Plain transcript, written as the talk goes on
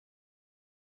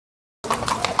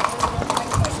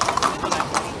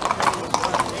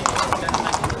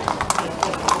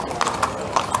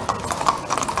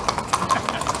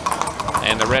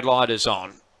the red light is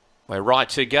on. We're right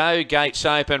to go. Gates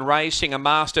open racing. A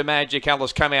Master Magic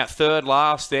has come out third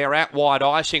last there. Out wide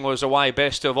icing was away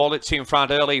best of all. It's in front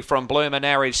early from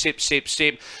Bluminary. Sip, sip,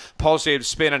 sip. Positive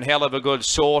Spin and Hell of a Good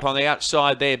Sort on the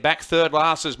outside there. Back third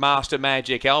last is Master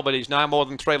Magic Albert. He's no more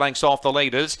than 3 lengths off the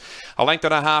leaders. A length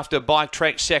and a half to Bike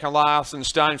Trek second last and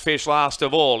Stonefish last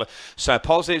of all. So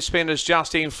Positive Spin is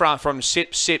just in front from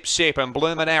Sip, Sip, Sip and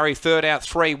Bluminary third out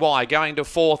 3 wide. Going to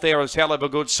fourth there is Hell of a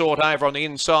Good Sort over on the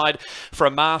inside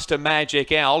from Master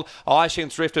Magic Al.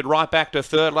 Icing's drifted right back to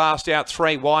third last out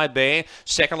 3 wide there.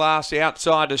 Second last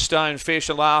outside is Stonefish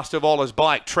and last of all is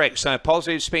Bike Trek. So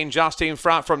Positive Spin just in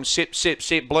front from Sip, Sip,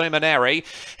 Sip, Bluminary.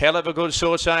 Hell of a Good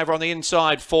Sort's over on the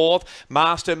inside fourth.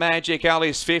 Master Magic Al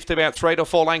is fifth, about 3 to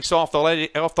 4 lengths off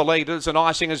the leaders, and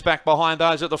Icing is back behind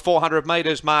those at the 400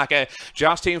 metres marker.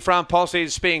 Just in front,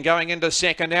 Positive Spin going into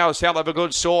second now is Hell of a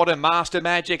Good Sort, and Master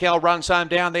Magic Al runs home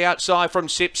down the outside from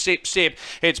Sip, Sip, Sip.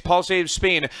 It's Positive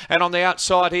Spin, and on the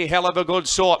outside here, Hell of a Good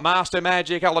Sort. Master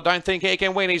Magic Al, I don't think he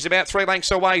can win. He's about 3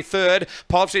 lengths away third.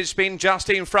 Positive Spin just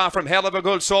in front from Hell of a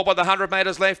Good Sort with 100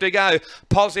 metres left to go.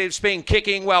 Positive Spin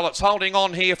kicking well. It's holding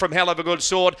on here from Hell of a Good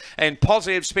Sort, and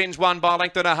Positive Spin's won by a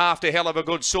length and a half to Hell of a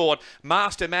Good Sort.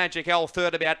 Master Magic Al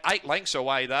third, about 8 lengths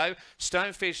away though.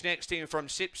 Stonefish next in from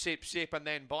Sip, Sip, Sip, and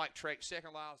then Bike Trek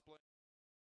second last.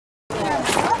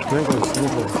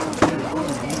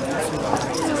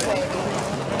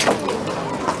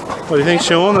 What do you think,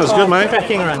 Sean? That was good, mate.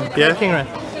 Cracking run. Yeah? Cracking run.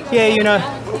 Yeah, you know,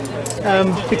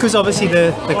 because obviously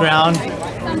the ground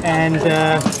and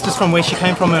just from where she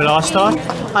came from her last start,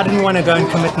 I didn't want to go and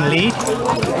commit and lead,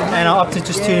 and I opted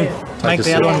just to make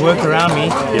the other one work around me,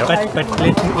 but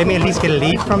let me at least get a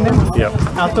lead from them. Yep.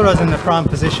 I thought I was in the prime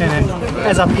position, and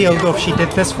as I peeled off, she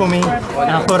did this for me,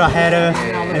 and I thought I had her,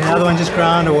 and the other one just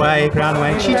ground away.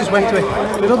 She just went to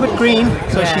a little bit green,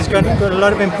 so she's got a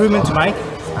lot of improvement to make.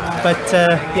 But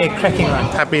yeah, cracking run.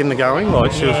 Happy in the going?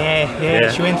 Like she was,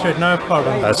 yeah, she went through it no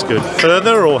problem. That's good.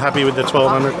 Further or happy with the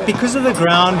 1200? Because of the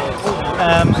ground,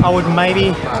 I would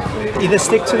maybe either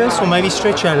stick to this or maybe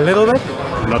stretch her a little bit.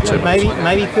 Not too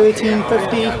maybe 13,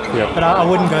 50, Yep. but I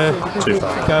wouldn't go Too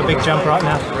far. go a big jump right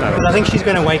now. Because I think she's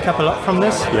going to wake up a lot from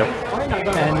this. Yep.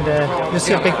 And you'll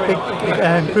see a big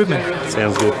improvement.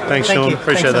 Sounds good. Thanks, Thank Sean. you.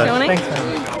 Appreciate Thanks, that. Thanks.